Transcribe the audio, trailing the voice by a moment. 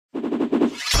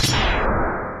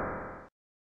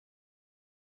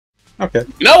Okay.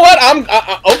 You know what?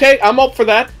 Okay. I'm up for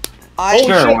that.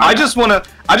 Sure, I just wanna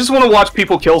watch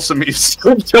people kill some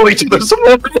kill each other some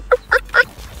more.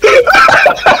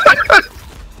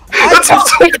 That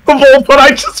sounds horrible, but I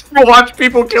just wanna watch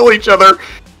people kill each other.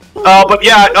 But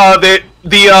yeah,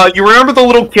 you remember the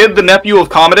little kid, the nephew of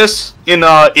Commodus in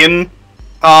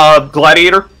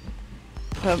Gladiator?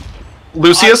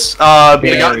 Lucius,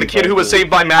 the kid who was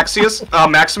saved by Maximus.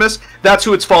 That's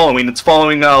who it's following. It's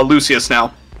following Lucius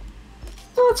now.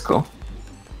 Oh, that's cool.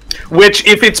 Which,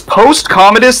 if it's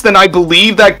post-Commodus, then I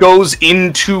believe that goes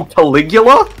into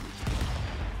Caligula.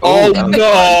 Oh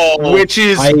no! Which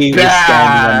is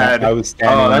bad. I was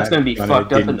standing on that's gonna be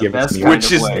fucked up in the best kind which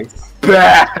of is way.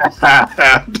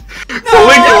 bad.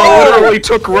 Caligula literally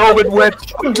took Rome and went,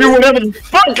 do whatever the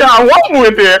fuck I want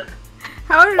with it.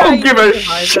 How did I I don't give a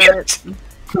realize shit.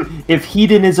 If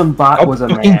hedonism bot was a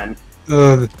man.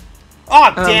 Oh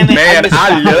damn it! Man,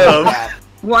 I love.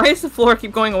 Why does the floor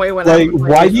keep going away when Like, I'm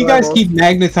why do you guys keep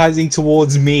magnetizing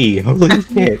towards me? Holy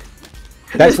shit.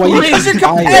 That's why you Because you're keep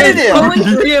dying. competitive! only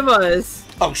 3 of us.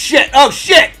 Oh shit! Oh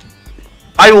shit!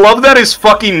 I love that his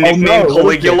fucking nickname no,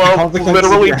 Caligula consequences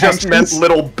literally of your just meant actions.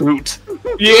 little boot.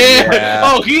 Yeah.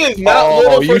 Oh, he is not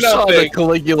little for you saw the nothing.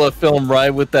 Caligula film,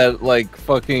 right? With that, like,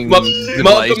 fucking device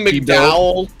Malcolm he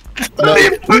built? McDowell.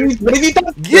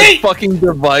 The fucking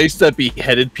device that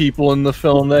beheaded people in the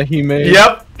film that he made.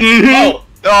 Yep. Mm-hmm.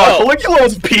 Oh. Caligula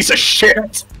was a piece of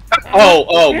shit.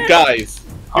 Oh, guys.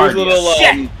 Here's a little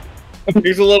Shit.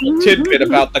 here's a little tidbit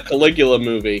about the Caligula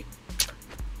movie.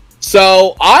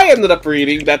 So I ended up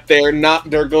reading that they're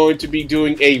going to be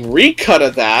doing a recut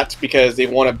of that because they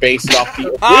want to base it off the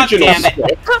original damn it.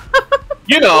 script.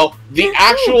 You know, the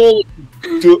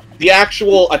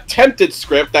actual attempted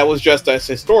script that was just a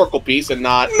historical piece and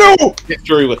not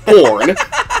history with porn.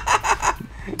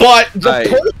 But the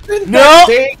person that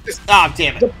they Oh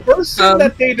damn it! the person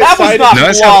that they That was decided not No,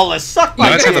 it's flawless. Suck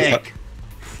my it's dick.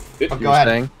 Oh, go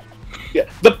ahead.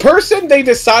 the person they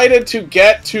decided to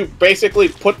get to basically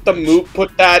put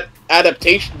that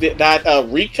adaptation, that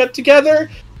recut together,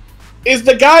 is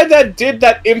the guy that did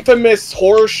that infamous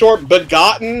horror short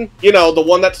Begotten. You know, the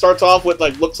one that starts off with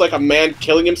like looks like a man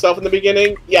killing himself in the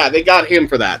beginning. Yeah, they got him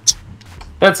for that.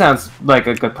 That sounds like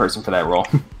a good person for that role.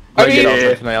 I mean,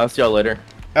 I'll see y'all later.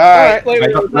 alright,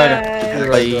 later.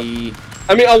 Bye.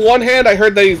 I mean, on one hand, I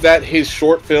heard that his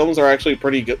short films are actually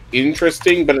pretty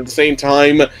interesting, but at the same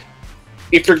time,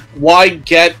 why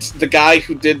get the guy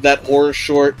who did that horror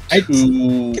short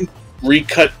to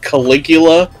recut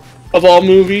Caligula of all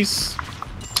movies?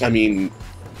 I mean,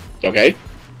 okay.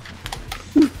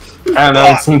 I don't know,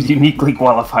 it seems uniquely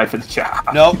qualified for the job.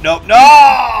 Nope.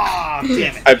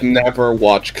 Damn it! I've never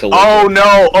watched Caligula. Oh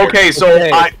no! Okay,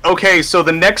 so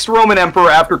the next Roman emperor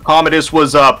after Commodus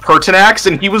was Pertinax,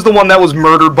 and he was the one that was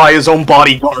murdered by his own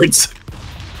bodyguards.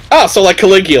 Oh, so like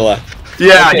Caligula.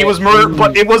 Yeah, Okay. he was murdered,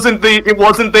 but it wasn't they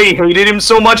hated him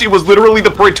so much. It was literally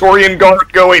the Praetorian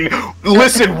Guard going,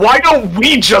 "Listen, why don't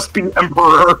we just be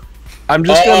emperor?" I'm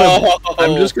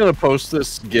just gonna post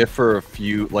this GIF for a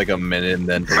minute and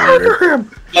then delete it.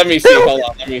 Let me see. Hold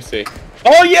on. Let me see.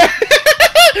 Oh yeah,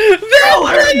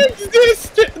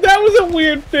 that was a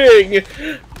weird thing.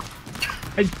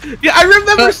 I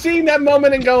remember seeing that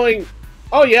moment and going,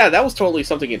 "Oh yeah, that was totally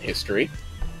something in history."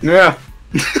 Yeah.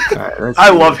 Right, I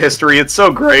love history. It's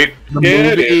so great.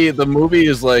 The movie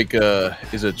is like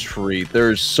is a treat.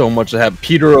 There's so much to have.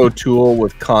 Peter O'Toole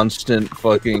with constant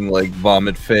fucking like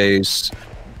vomit face.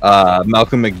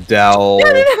 Malcolm McDowell.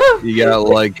 You got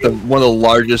like one of the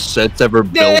largest sets ever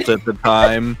built at the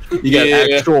time. You got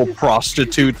actual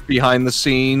prostitutes behind the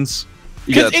scenes.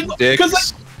 You got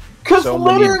dicks.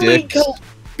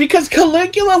 Because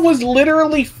Caligula was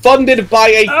literally funded by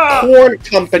a porn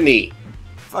company.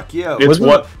 Fuck you. It's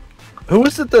what? Who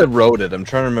was it that wrote it? I'm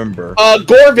trying to remember. Gore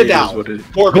It is Vidal. what it is.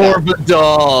 Gore Vidal.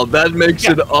 Vidal. That makes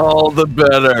it all the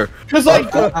better. Because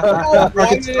like,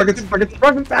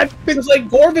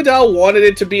 Gore Vidal wanted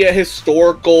it to be a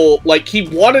historical, like he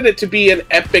wanted it to be an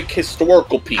epic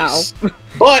historical piece.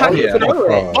 But he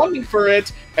couldn't funding for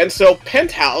it, and so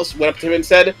Penthouse went up to him and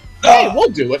said, "Hey, we'll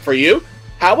do it for you.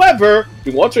 However,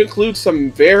 we want to include some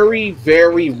very,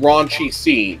 very raunchy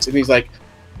scenes." And he's like,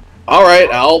 "All right,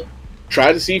 I'll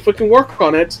try to see if we can work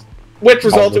on it," which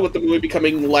resulted with the movie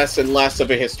becoming less and less of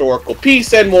a historical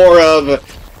piece and more of a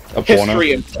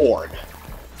history and porn.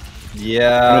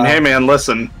 Yeah. I mean, hey man,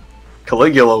 listen.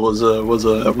 Caligula was a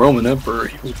Roman emperor.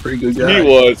 He was a pretty good guy. He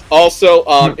was. Also,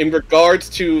 in regards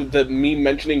to me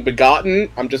mentioning Begotten,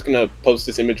 I'm just gonna post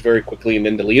this image very quickly and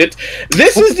then delete it.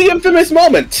 This is the infamous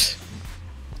moment.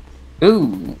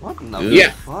 Ooh. What in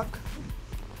the fuck?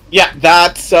 Yeah,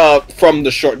 that's from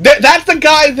the short. That's the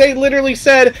guy they literally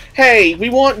said, "Hey, we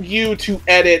want you to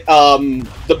edit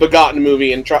the Begotten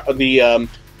movie and the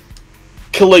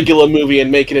Caligula movie and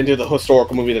make it into the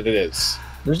historical movie that it is."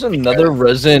 There's another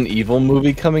Resident Evil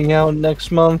movie coming out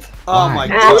next month. Oh my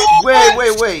god!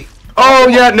 Wait! Oh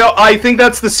yeah, no, I think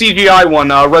that's the CGI one,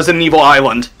 Resident Evil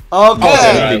Island.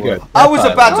 Okay, I was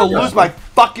about to lose my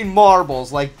fucking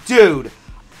marbles. Like, dude.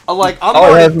 Like, I'm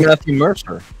already Matthew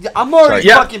Mercer. Yeah, I'm already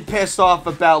fucking pissed off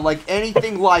about like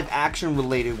anything live action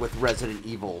related with Resident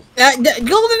Evil. Golden,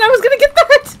 I was gonna get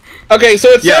that. Okay, so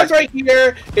it says right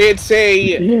here it's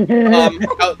a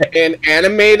an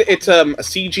animated, it's a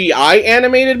CGI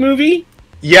animated movie.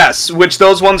 Yes, which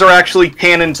those ones are actually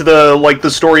canon to the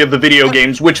story of the video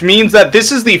games, which means that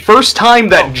this is the first time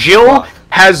that Jill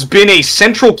has been a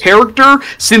central character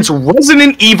since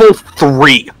Resident Evil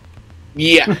 3.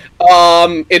 Yeah.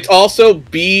 It's also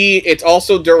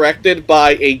directed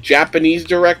by a Japanese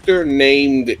director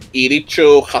named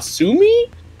Iricho Hasumi.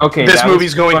 Okay, this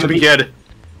movie's going to be good.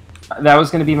 That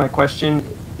was going to be my question.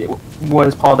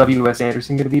 Was Paul W.S.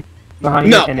 Anderson going to be behind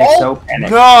No, it? And if so, panic.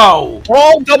 No!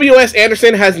 Paul W.S.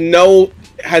 Anderson has no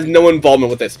involvement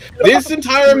with this. This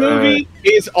entire movie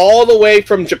is all the way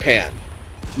from Japan.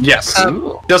 Yes.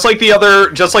 Just like the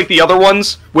other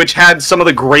ones, which had some of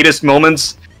the greatest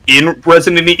moments in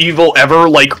Resident Evil ever,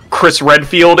 like Chris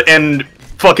Redfield and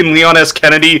fucking Leon S.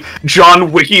 Kennedy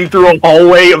John Wicking through a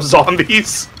hallway of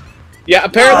zombies. Yeah,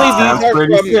 apparently these are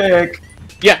from sick.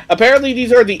 Yeah, apparently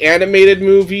these are the animated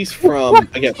movies from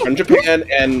Japan,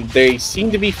 and they seem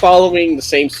to be following the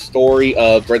same story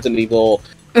of Resident Evil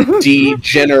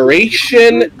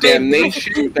Degeneration,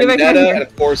 Damnation, Vendetta, and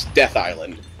of course Death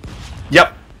Island.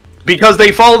 Yep. Because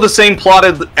they follow the same plot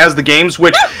as the games,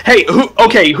 which, hey,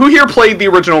 who here played the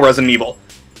original Resident Evil?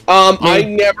 I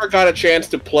never got a chance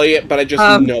to play it, but I just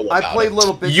know about it. I played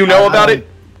little bits. You know about it?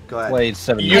 Go ahead. Played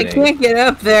 7 I can't get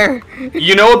up there.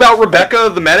 You know about Rebecca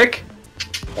the medic?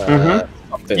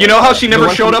 You know how she never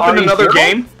showed up in another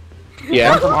game?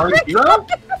 Yeah. From RE0?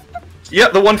 Yeah,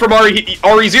 the one from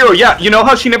RE0, yeah. You know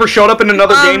how she never showed up in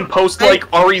another game post, like,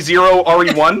 RE0,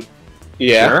 RE1?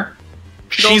 Yeah. Sure.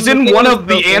 She's in one of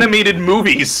the animated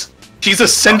movies. She's a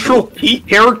central key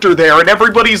character there, and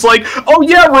everybody's like, "Oh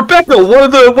yeah, Rebecca,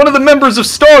 one of the members of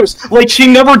STARS." Like she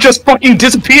never just fucking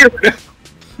disappeared.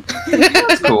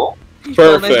 That's cool.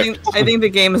 Perfect. I think the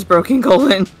game is broken,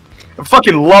 Golden. I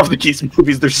fucking love the Keys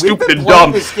movies. They're stupid and We've been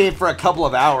dumb. playing this game for a couple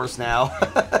of hours now.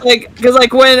 Because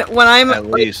when I'm At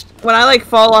least. when I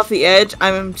fall off the edge,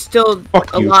 I'm still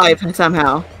alive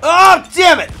somehow. Oh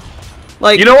damn it!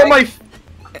 Like You know what my?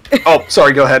 Oh,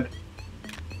 sorry. Go ahead.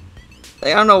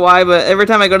 I don't know why, but every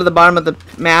time I go to the bottom of the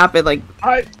map, it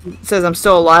says I'm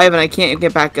still alive and I can't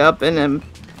get back up, and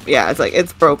yeah,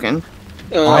 it's broken.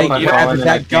 Why do you have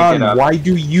that gun? Why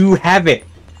do you have it?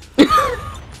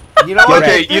 You know what?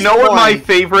 Okay, you know what my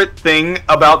favorite thing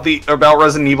about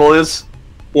Resident Evil is?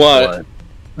 What?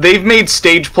 They've made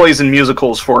stage plays and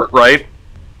musicals for it, right?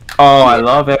 Oh, I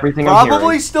love everything I'm hearing.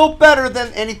 Probably still better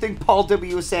than anything Paul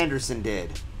W.S. Anderson did.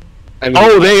 I mean,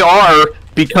 Oh, they are,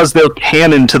 because they're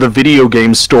canon to the video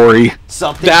game story.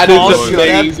 Something That is Paul should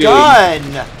have amazing.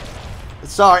 done.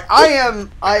 Sorry, I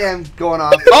am going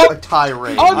off a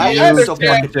tirade. I am so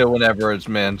Watch it whenever it's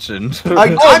mentioned.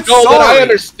 I'm Golden, sorry. I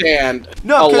understand.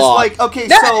 No, because like, okay,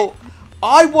 so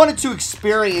I wanted to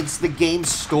experience the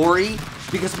game's story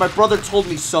because my brother told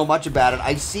me so much about it.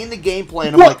 I've seen the gameplay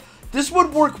and I'm like, this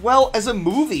would work well as a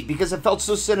movie because it felt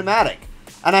so cinematic.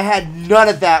 And I had none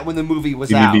of that when the movie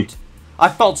was out. I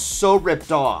felt so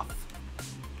ripped off.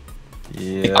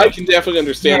 Yeah. I can definitely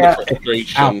understand the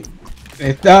frustration.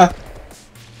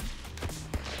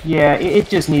 Yeah, it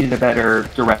just needed a better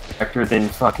director than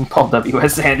fucking Paul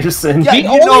W.S. Anderson. Yeah, The do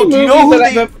only you know movie who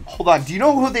that they... I've- Hold on, do you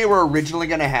know who they were originally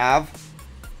going to have?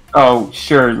 Oh,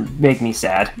 sure, make me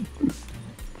sad.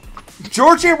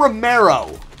 George A.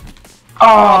 Romero.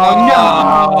 Oh,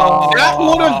 no! That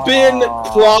would have been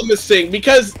promising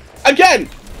because, again,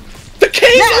 the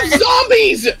king of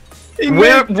zombies.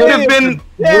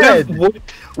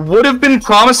 Would have been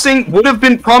promising.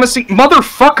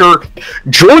 Motherfucker,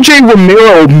 George A.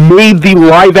 Romero made the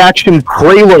live-action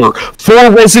trailer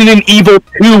for Resident Evil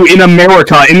 2 in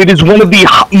America, and it is one of the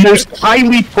most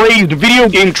highly praised video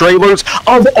game trailers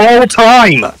of all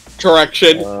time.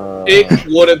 Correction. It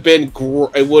would have been.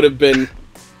 It would have been.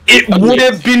 It would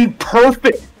have been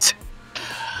perfect.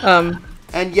 And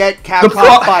yet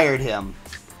Capcom fired him.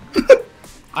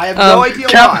 I have no idea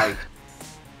why.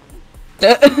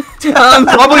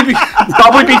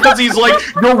 Probably because he's like,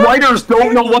 your writers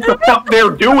don't know what the fuck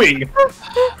they're doing.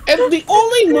 And the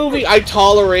only movie I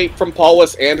tolerate from Paul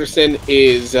Wes Anderson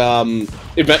is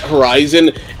Event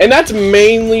Horizon, and that's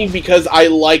mainly because I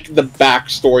like the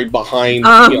backstory behind,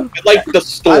 I like the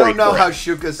story. I don't know how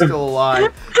Shuka's still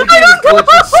alive. The game is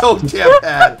glitching so damn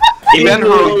bad. Event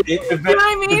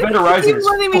Horizon is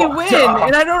letting me win,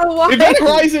 and I don't know why. Event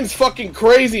Horizon's fucking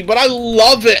crazy, but I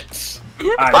love it.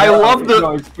 I love the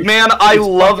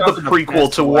prequel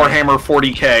to Warhammer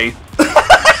 40K.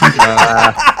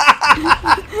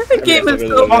 The game is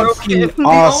so broken.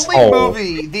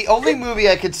 The only movie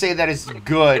I could say that is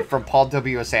good from Paul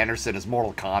W.S. Anderson is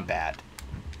Mortal Kombat.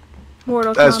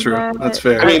 That's true. That's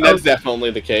fair. I mean, that's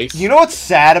definitely the case. You know what's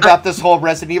sad about this whole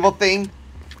Resident Evil thing?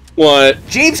 What?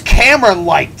 James Cameron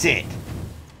liked it.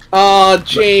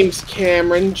 James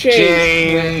Cameron.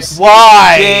 James.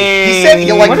 Why? James. He said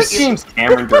he liked it. What if James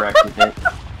Cameron directed it?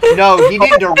 No, he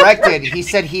didn't direct it. He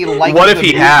said he liked it. What if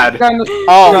he had?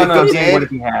 Oh, he did? What if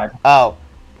he had? Oh.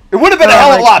 It would have been a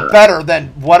hell of a lot better than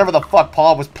whatever the fuck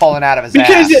Paul was pulling out of his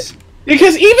ass.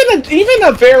 Because even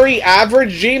a very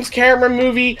average James Cameron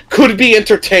movie could be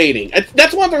entertaining.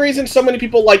 That's one of the reasons so many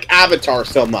people like Avatar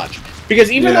so much. Because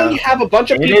even though you have a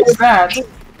bunch of people...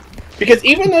 Because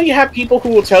even though you have people who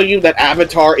will tell you that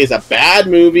Avatar is a bad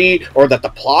movie, or that the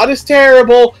plot is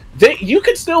terrible, you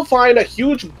could still find a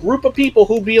huge group of people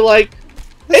who'll be like,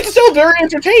 it's still very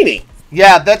entertaining.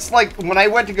 Yeah, that's like, when I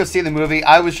went to go see the movie,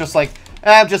 I was just like,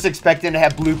 I'm just expecting to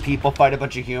have blue people fight a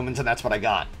bunch of humans, and that's what I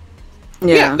got.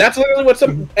 Yeah, that's literally what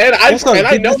some... And I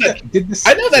know that Dances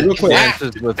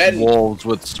with wolves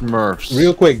with Smurfs.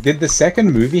 Real quick, did the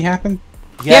second movie happen?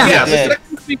 Yeah, it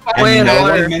did.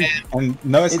 And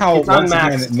notice how once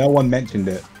again no one mentioned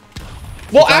it.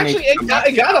 Well, actually,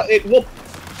 actually,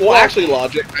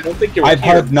 Logic, I don't think you're. I've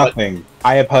heard nothing.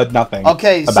 I have heard nothing.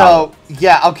 Okay, so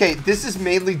this is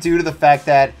mainly due to the fact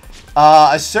that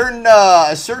a certain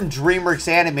DreamWorks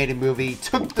animated movie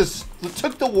took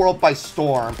the world by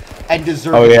storm and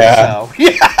deserved it so.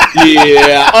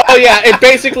 Yeah. Oh yeah. It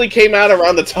basically came out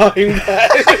around the time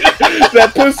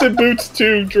that Puss in Boots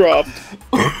 2 dropped.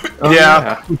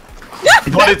 Yeah.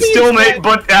 But it still made.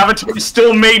 But Avatar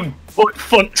still made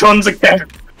tons of cash.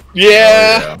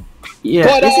 Yeah. Yeah.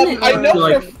 But I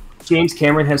know James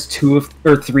Cameron has 2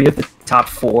 or 3 of the top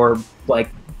 4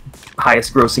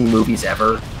 highest-grossing movies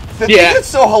ever. The thing that's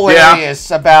so hilarious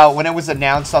about when it was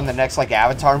announced on the next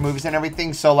Avatar movies and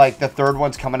everything, so the third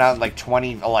one's coming out in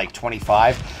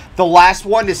 2025. The last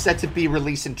one is set to be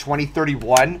released in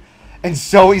 2031, and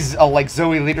Zoe's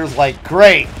Zoe Leader's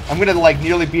great, I'm gonna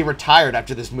nearly be retired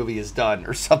after this movie is done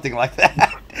or something like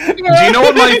that.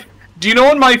 Do you know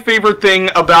what my favorite thing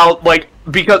about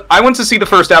because I went to see the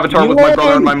first Avatar with my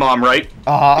brother and my mom, right?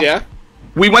 Yeah.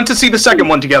 We went to see the second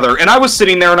one together, and I was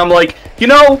sitting there, and I'm like,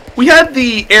 we had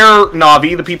the air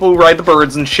Na'vi, the people who ride the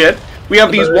birds and shit. We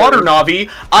have these water Na'vi.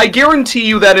 I guarantee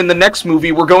you that in the next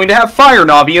movie, we're going to have fire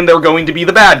Na'vi, and they're going to be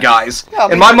the bad guys. Yeah,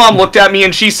 and my mom looked at me,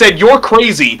 and she said, you're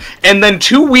crazy. And then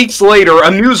 2 weeks later, a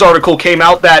news article came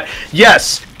out that,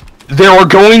 yes, there are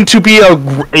going to be a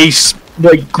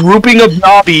grouping of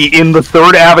Na'vi in the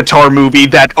third Avatar movie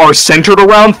that are centered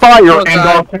around fire and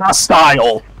are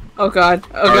hostile. Oh god!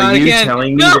 Oh god! Again! Are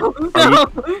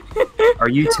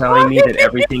you telling me that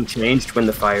everything changed when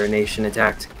the Fire Nation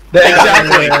attacked?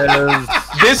 Exactly.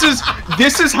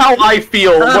 This is how I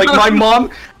feel. My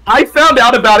mom. I found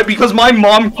out about it because my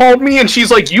mom called me and she's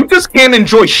like, "You just can't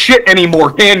enjoy shit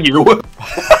anymore, can you?" And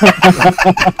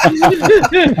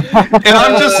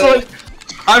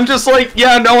I'm just like,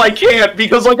 yeah, no, I can't,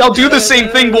 because I'll do the same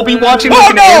thing. We'll be watching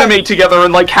an anime together,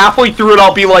 and halfway through it,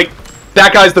 I'll be like,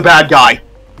 that guy's the bad guy.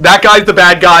 That guy's the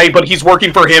bad guy, but he's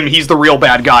working for him. He's the real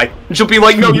bad guy. And she'll be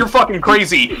like, no, you're fucking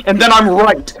crazy. And then I'm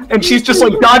right. And she's just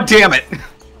like, God damn it.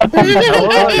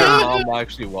 I'm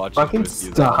actually watching. Fucking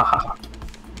stop.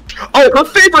 Oh, her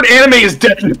favorite anime is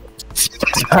Death Note.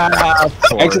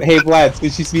 Actually, hey Vlad,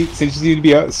 since you seem to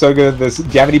be so good at this, do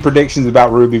you have any predictions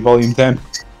about Ruby Volume 10?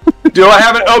 Do I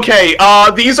have it? Okay,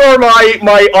 these are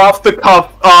my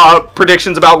off-the-cuff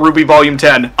predictions about Ruby Volume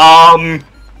 10.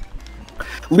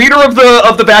 Leader of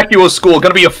the Vacuo School,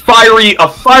 gonna be a fiery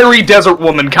desert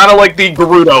woman, kind of like the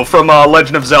Gerudo from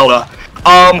Legend of Zelda.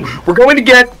 We're gonna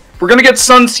get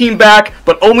Sun's team back,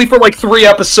 but only for 3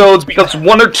 episodes because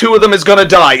 1 or 2 of them is gonna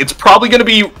die. It's probably gonna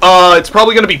be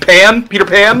Peter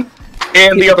Pan,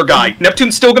 and the other guy.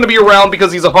 Neptune's still gonna be around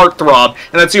because he's a heartthrob,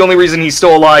 and that's the only reason he's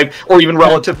still alive or even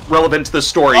relevant to this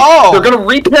story. Oh. They're gonna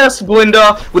recast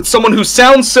Glinda with someone who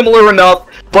sounds similar enough.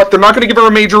 but they're not going to give her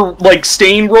a major, like,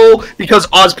 staying role because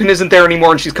Ozpin isn't there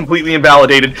anymore and she's completely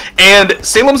invalidated. And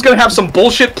Salem's going to have some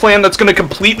bullshit plan that's going to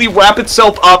completely wrap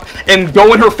itself up and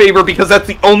go in her favor because that's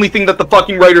the only thing that the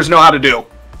fucking writers know how to do.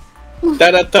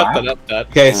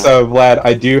 Okay, so Vlad,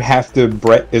 I do have to.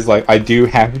 Brett is like, I do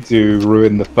have to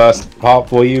ruin the first part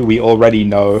for you. We already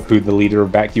know who the leader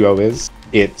of Vacuo is.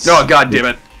 It's oh god damn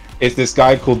it! It's this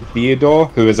guy called Theodore,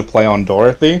 who is a play on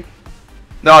Dorothy.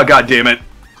 Oh god damn it!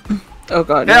 Oh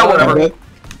god. Yeah, whatever.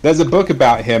 There's a book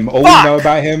about him. All we know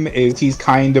about him is he's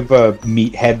kind of a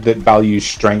meathead that values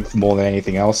strength more than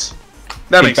anything else.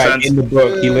 That makes sense. In the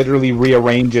book, he literally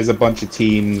rearranges a bunch of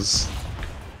teams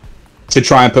to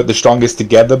try and put the strongest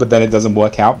together, but then it doesn't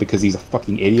work out because he's a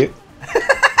fucking idiot.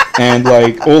 And,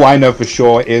 like, all I know for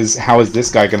sure is how is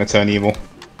this guy gonna turn evil?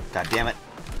 God damn it.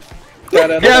 Yeah,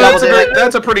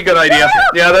 that's a pretty good idea.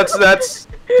 Yeah, that's gonna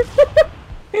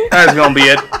be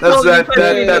it.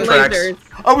 That tracks.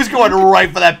 I was going right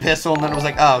for that pistol, and then I was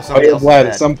like, oh, somebody else is Vlad, dead.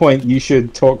 at some point, you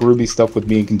should talk Ruby stuff with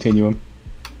me and continue him.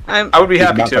 I would be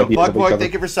happy to. Bugboy,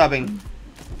 thank you for subbing.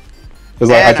 Because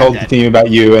like, I told the team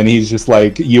about you, and he's just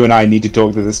like, you and I need to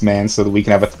talk to this man so that we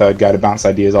can have a third guy to bounce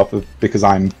ideas off of, because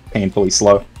I'm painfully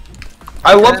slow.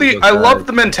 I love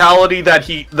the mentality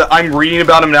that I'm reading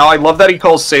about him now. I love that he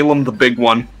calls Salem the big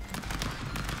one.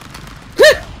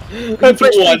 That's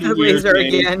one laser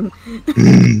again.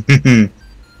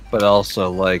 But also,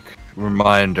 like,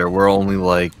 reminder, we're only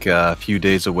like a few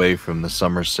days away from the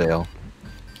summer sale.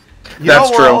 That's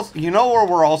true. You know where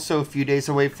we're also a few days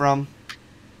away from?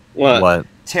 What?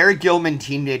 Terry Gilman,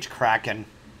 Teenage Kraken.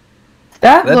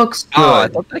 That looks good. Oh, I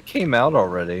thought that came out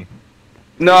already.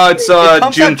 No, it's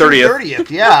June 30th.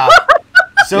 Yeah.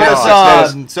 So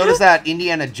does that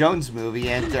Indiana Jones movie,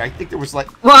 and I think there was like.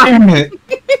 Damn it!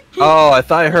 Oh, I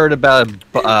thought I heard about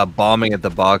bombing at the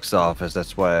box office.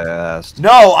 That's why I asked.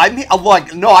 No,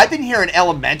 I've been hearing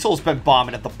Elemental's been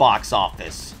bombing at the box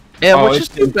office. Yeah, which is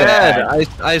too bad.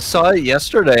 I saw it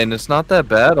yesterday, and it's not that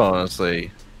bad,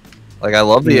 honestly. Like, I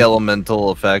love the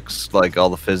elemental effects, like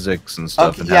all the physics and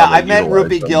stuff. Okay, yeah, I meant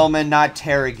Ruby Gilman, not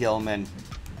Terry Gilman.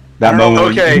 That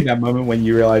moment when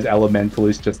you realize Elemental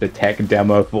is just a tech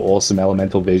demo for awesome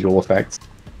elemental visual effects.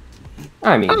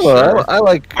 I mean, I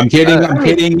like. I'm kidding. I'm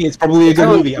kidding. It's probably a good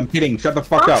movie. I'm kidding. Shut the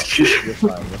fuck up.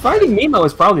 Finding Nemo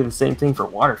is probably the same thing for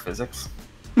water physics.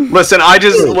 Listen, I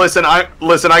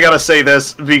gotta say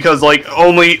this because like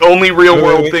only real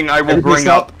world thing I will bring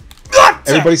up.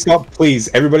 Everybody stop, please.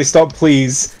 Everybody stop,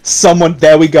 please. Someone,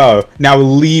 there we go. Now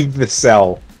leave the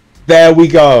cell. There we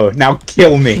go. Now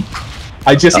kill me.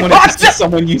 I just want to see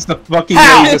someone use the fucking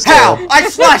laser sword. How? I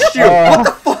slashed you! What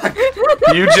the fuck?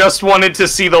 You just wanted to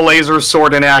see the laser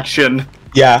sword in action.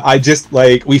 Yeah, I just,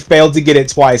 like, we failed to get it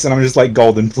twice, and I'm just like,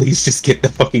 Golden, please just get the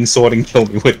fucking sword and kill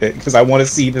me with it, because I want to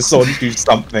see the sword do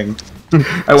something.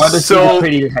 I want to see the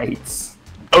pretty heights.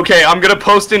 Okay, I'm gonna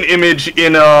post an image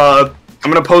in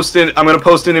I'm gonna post an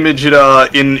image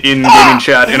in gaming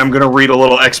chat, and I'm gonna read a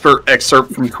little excerpt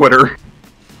from Twitter.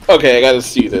 Okay, I gotta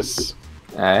see this.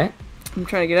 Alright. I'm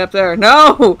trying to get up there.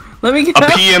 No! Let me get up! A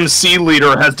PMC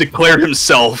leader has declared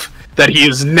himself that he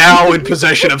is now in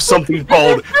possession of something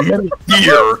called Metal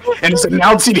Gear, and is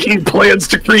announcing he plans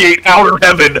to create Outer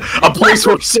Heaven, a place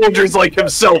where soldiers like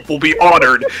himself will be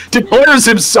honored. Declares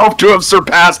himself to have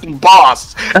surpassed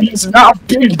Boss, and he's now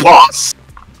Big Boss.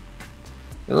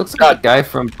 It looks like a guy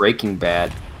from Breaking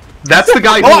Bad. That's the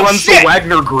guy who runs the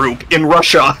Wagner Group in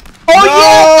Russia. Oh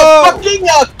yeah, the fucking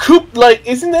coup! Like,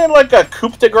 isn't there like a coup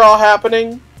de grace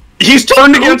happening? He's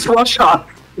turned against Russia.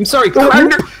 I'm sorry,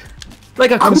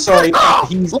 like a coup. I'm sorry,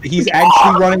 he's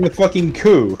actually running the fucking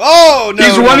coup. Oh no!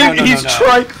 He's running. He's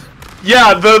trying.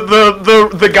 Yeah,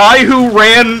 the guy who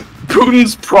ran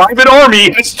Putin's private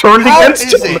army has turned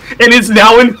against him and is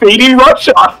now invading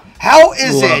Russia. How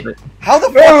is it? How the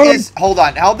fuck is? Hold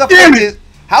on. How the fuck is?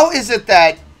 How is it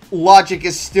that Logic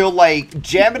is still like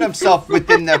jamming himself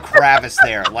within the crevice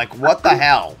there? Like, what the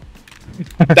hell?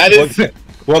 That is.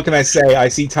 What can I say? I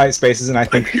see tight spaces and I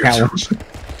think challenge.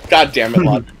 God damn it,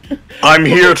 Logic. I'm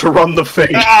here to run the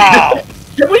fate.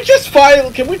 Can we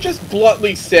just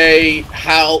bluntly say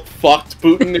how fucked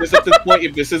Putin is at this point,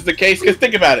 if this is the case? Because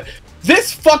think about it.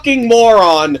 This fucking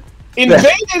moron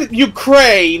invaded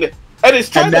Ukraine and is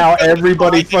trying and now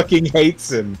everybody fucking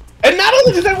hates him. And not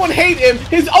only does everyone hate him,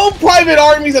 his own private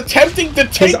army is attempting to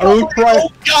take over his own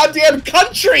goddamn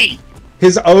country!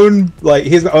 His own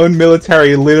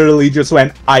military literally just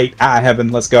went,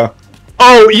 heaven, let's go.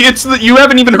 Oh, you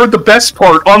haven't even heard the best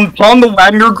part. On the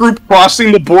Wagner Group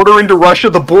crossing the border into Russia,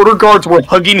 the border guards were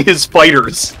hugging his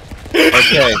fighters.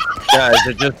 Okay, guys,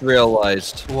 I just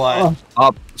realized. What?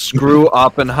 Screw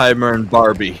Oppenheimer and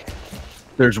Barbie.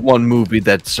 there's one movie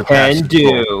that surpasses Can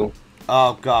do.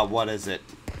 Oh God, what is it?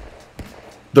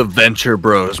 the Venture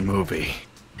Bros movie.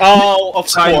 Oh, of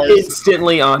I'm course.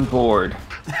 instantly on board.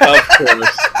 Of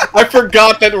course. I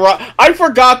forgot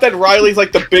that Riley's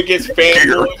like the biggest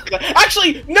fan.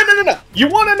 Actually, no. You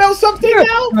want to know something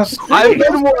now? I've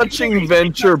been watching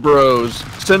Venture Bros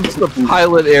since the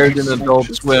pilot aired in Adult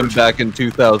Swim back in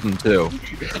 2002.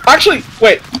 Actually,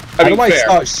 wait. How do I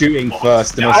start shooting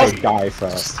first and also die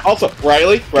first? Also,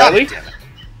 Riley.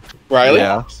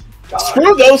 Yeah.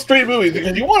 Screw those 3 movies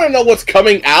because you want to know what's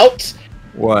coming out?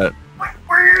 What?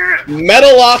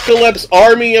 Metalocalypse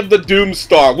Army of the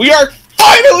Doomstar. We are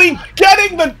finally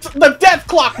getting the Death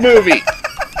Clock movie.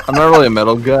 I'm not really a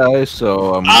metal guy,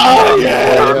 so I'm. Oh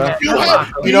yeah.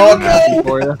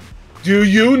 Do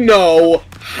you know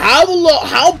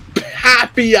how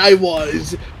happy I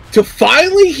was to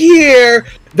finally hear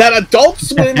that Adult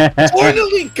Swim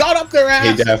finally got up their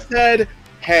ass and said,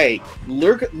 "Hey,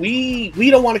 we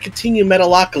don't want to continue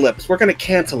Metalocalypse. We're going to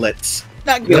cancel it."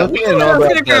 Not The good. thing I know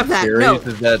about grab that series No.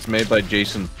 is that it's made by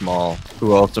Jason Small,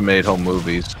 who also made home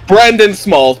movies. Brendan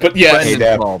Smalls, but yes.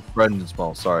 Brendan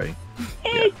Small, sorry.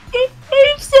 I'm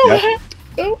so happy.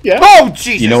 Oh, yeah. Oh,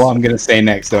 Jesus! You know what I'm gonna say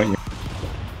next, don't you?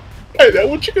 I know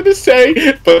what you're gonna say,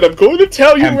 but I'm going to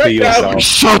tell you Temper right now. yourself.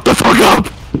 Shut the fuck up!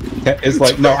 It's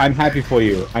like, no, I'm happy for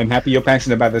you. I'm happy you're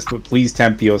passionate about this, but please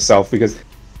temper yourself because,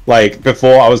 like,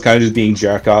 before I was kind of just being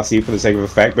jerk-assy for the sake of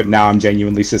effect, but now I'm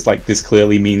genuinely just like, this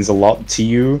clearly means a lot to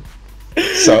you.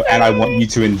 So, and I want you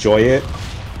to enjoy it.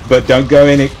 But don't go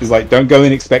in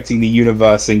expecting the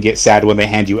universe and get sad when they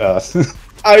hand you Earth.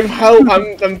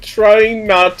 I'm trying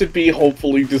not to be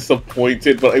hopefully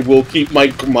disappointed, but I will keep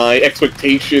my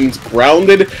expectations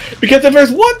grounded because if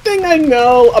there's one thing I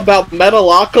know about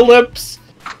Metalocalypse,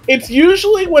 it's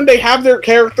usually when they have their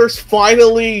characters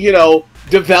finally,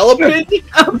 developing,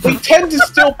 they tend to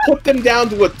still put them down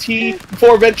to a T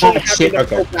before eventually having them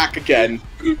go back again.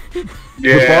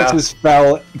 The bosses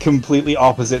fell completely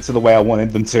opposite to the way I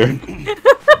wanted them to.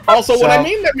 Also, when I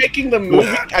mean they're making the movie,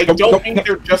 I don't mean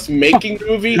they're just making the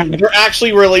movie. They're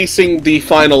actually releasing the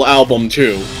final album,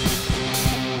 too.